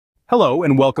Hello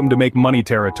and welcome to Make Money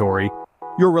Territory,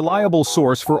 your reliable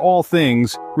source for all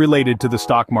things related to the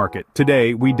stock market.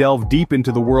 Today, we delve deep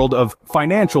into the world of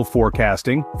financial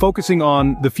forecasting, focusing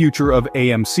on the future of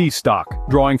AMC stock.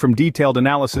 Drawing from detailed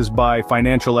analysis by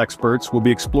financial experts, we'll be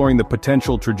exploring the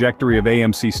potential trajectory of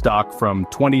AMC stock from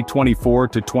 2024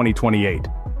 to 2028.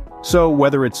 So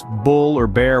whether it's bull or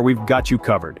bear, we've got you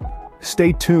covered.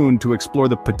 Stay tuned to explore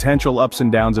the potential ups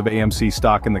and downs of AMC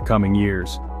stock in the coming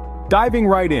years. Diving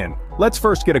right in, let's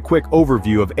first get a quick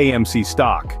overview of AMC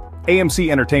stock.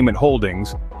 AMC Entertainment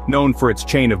Holdings, known for its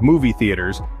chain of movie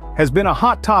theaters, has been a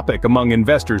hot topic among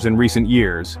investors in recent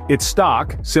years. Its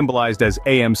stock, symbolized as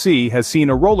AMC, has seen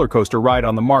a roller coaster ride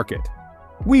on the market.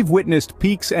 We've witnessed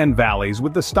peaks and valleys,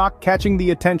 with the stock catching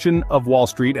the attention of Wall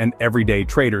Street and everyday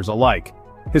traders alike.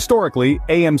 Historically,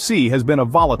 AMC has been a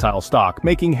volatile stock,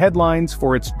 making headlines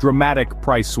for its dramatic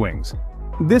price swings.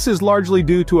 This is largely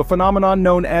due to a phenomenon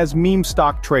known as meme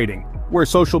stock trading, where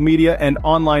social media and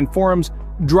online forums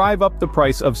drive up the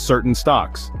price of certain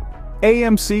stocks.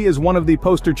 AMC is one of the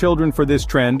poster children for this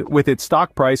trend, with its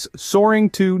stock price soaring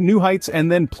to new heights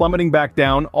and then plummeting back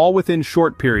down, all within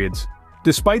short periods.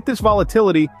 Despite this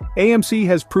volatility, AMC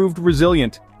has proved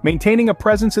resilient, maintaining a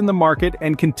presence in the market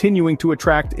and continuing to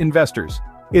attract investors.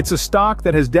 It's a stock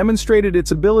that has demonstrated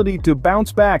its ability to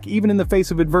bounce back even in the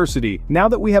face of adversity. Now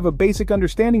that we have a basic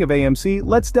understanding of AMC,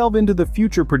 let's delve into the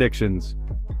future predictions.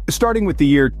 Starting with the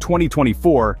year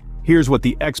 2024, here's what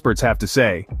the experts have to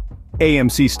say.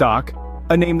 AMC stock,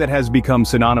 a name that has become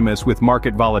synonymous with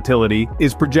market volatility,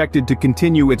 is projected to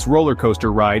continue its roller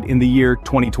coaster ride in the year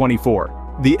 2024.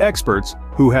 The experts,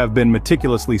 who have been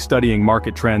meticulously studying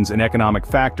market trends and economic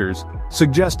factors,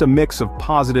 suggest a mix of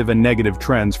positive and negative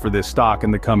trends for this stock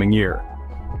in the coming year.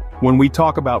 When we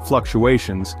talk about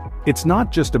fluctuations, it's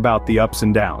not just about the ups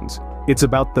and downs, it's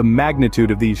about the magnitude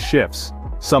of these shifts.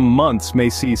 Some months may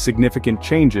see significant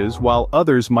changes, while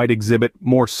others might exhibit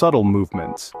more subtle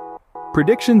movements.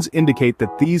 Predictions indicate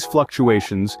that these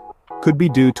fluctuations could be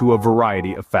due to a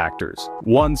variety of factors.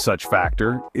 One such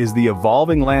factor is the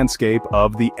evolving landscape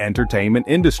of the entertainment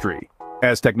industry.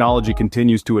 As technology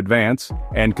continues to advance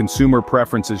and consumer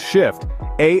preferences shift,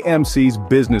 AMC's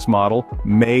business model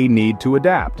may need to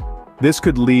adapt. This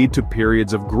could lead to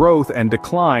periods of growth and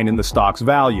decline in the stock's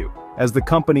value as the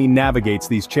company navigates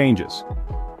these changes.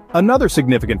 Another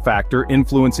significant factor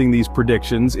influencing these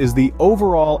predictions is the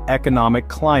overall economic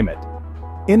climate.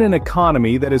 In an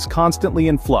economy that is constantly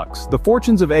in flux, the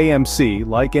fortunes of AMC,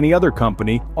 like any other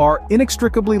company, are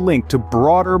inextricably linked to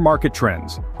broader market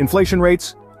trends. Inflation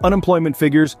rates, unemployment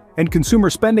figures, and consumer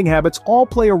spending habits all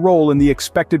play a role in the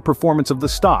expected performance of the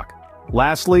stock.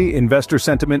 Lastly, investor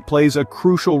sentiment plays a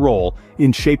crucial role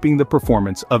in shaping the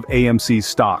performance of AMC's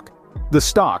stock. The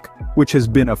stock, which has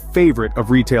been a favorite of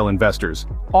retail investors,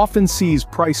 often sees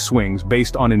price swings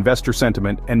based on investor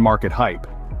sentiment and market hype.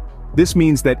 This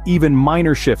means that even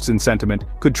minor shifts in sentiment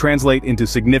could translate into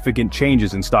significant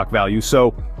changes in stock value,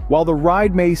 so while the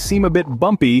ride may seem a bit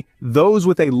bumpy, those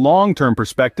with a long-term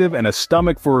perspective and a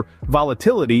stomach for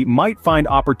volatility might find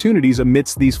opportunities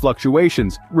amidst these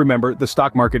fluctuations. Remember, the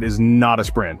stock market is not a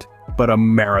sprint, but a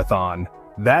marathon.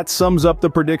 That sums up the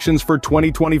predictions for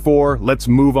 2024. Let's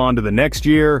move on to the next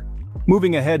year.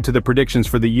 Moving ahead to the predictions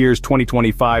for the years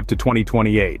 2025 to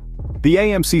 2028. The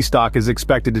AMC stock is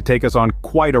expected to take us on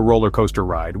quite a roller coaster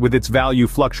ride, with its value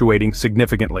fluctuating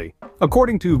significantly.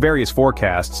 According to various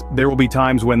forecasts, there will be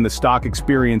times when the stock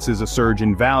experiences a surge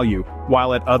in value,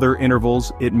 while at other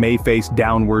intervals it may face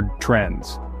downward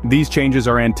trends. These changes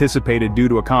are anticipated due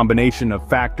to a combination of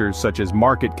factors such as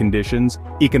market conditions,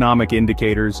 economic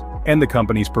indicators, and the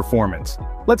company's performance.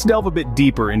 Let's delve a bit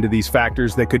deeper into these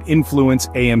factors that could influence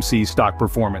AMC's stock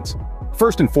performance.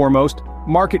 First and foremost,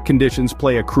 market conditions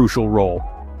play a crucial role.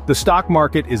 The stock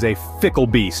market is a fickle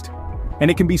beast, and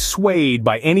it can be swayed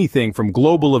by anything from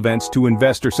global events to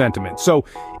investor sentiment. So,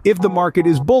 if the market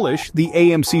is bullish, the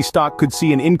AMC stock could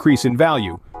see an increase in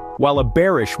value, while a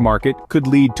bearish market could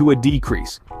lead to a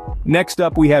decrease. Next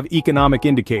up, we have economic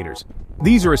indicators.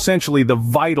 These are essentially the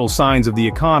vital signs of the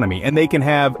economy, and they can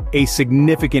have a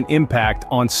significant impact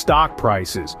on stock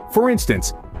prices. For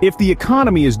instance, if the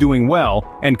economy is doing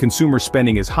well and consumer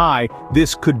spending is high,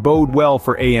 this could bode well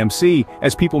for AMC,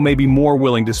 as people may be more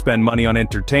willing to spend money on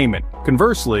entertainment.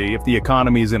 Conversely, if the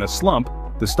economy is in a slump,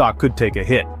 the stock could take a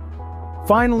hit.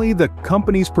 Finally, the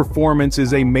company's performance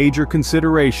is a major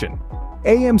consideration.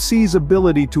 AMC's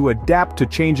ability to adapt to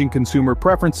changing consumer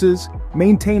preferences,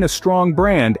 maintain a strong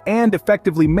brand, and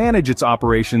effectively manage its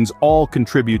operations all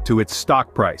contribute to its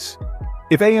stock price.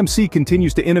 If AMC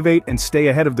continues to innovate and stay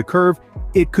ahead of the curve,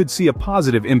 it could see a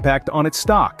positive impact on its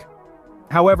stock.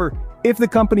 However, If the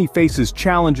company faces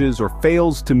challenges or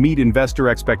fails to meet investor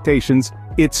expectations,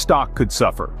 its stock could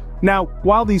suffer. Now,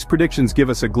 while these predictions give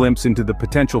us a glimpse into the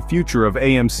potential future of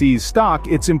AMC's stock,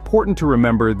 it's important to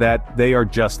remember that they are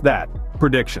just that,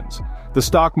 predictions. The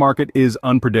stock market is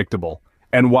unpredictable,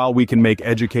 and while we can make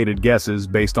educated guesses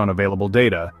based on available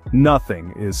data,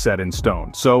 nothing is set in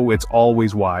stone. So it's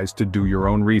always wise to do your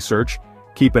own research,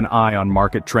 keep an eye on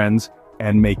market trends,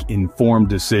 and make informed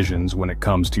decisions when it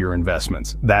comes to your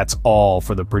investments. That's all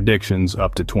for the predictions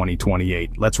up to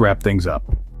 2028. Let's wrap things up.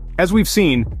 As we've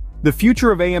seen, the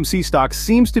future of AMC stock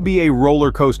seems to be a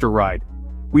roller coaster ride.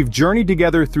 We've journeyed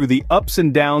together through the ups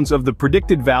and downs of the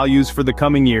predicted values for the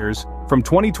coming years, from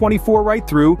 2024 right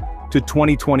through to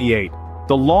 2028.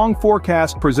 The long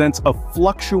forecast presents a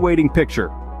fluctuating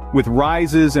picture, with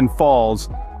rises and falls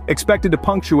expected to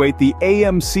punctuate the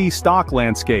AMC stock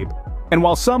landscape. And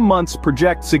while some months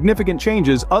project significant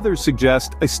changes, others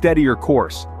suggest a steadier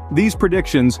course. These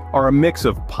predictions are a mix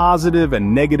of positive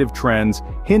and negative trends,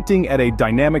 hinting at a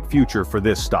dynamic future for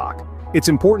this stock. It's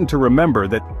important to remember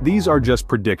that these are just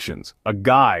predictions, a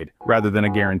guide rather than a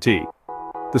guarantee.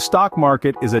 The stock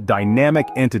market is a dynamic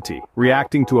entity,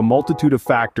 reacting to a multitude of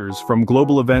factors from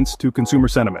global events to consumer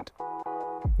sentiment.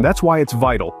 That's why it's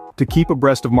vital to keep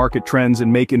abreast of market trends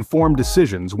and make informed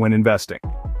decisions when investing.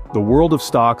 The world of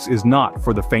stocks is not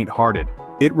for the faint-hearted.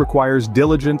 It requires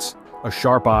diligence, a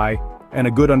sharp eye, and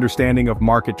a good understanding of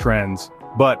market trends.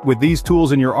 But with these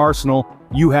tools in your arsenal,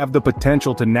 you have the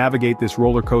potential to navigate this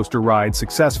roller coaster ride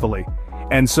successfully.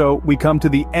 And so we come to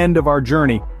the end of our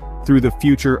journey through the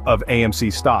future of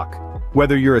AMC stock.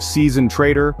 Whether you're a seasoned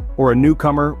trader or a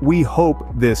newcomer, we hope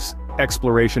this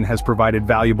exploration has provided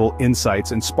valuable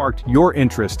insights and sparked your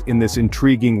interest in this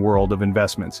intriguing world of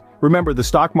investments. Remember, the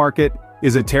stock market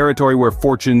is a territory where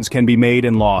fortunes can be made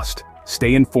and lost.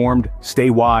 Stay informed, stay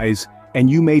wise, and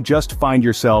you may just find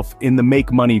yourself in the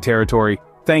make money territory.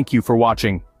 Thank you for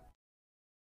watching.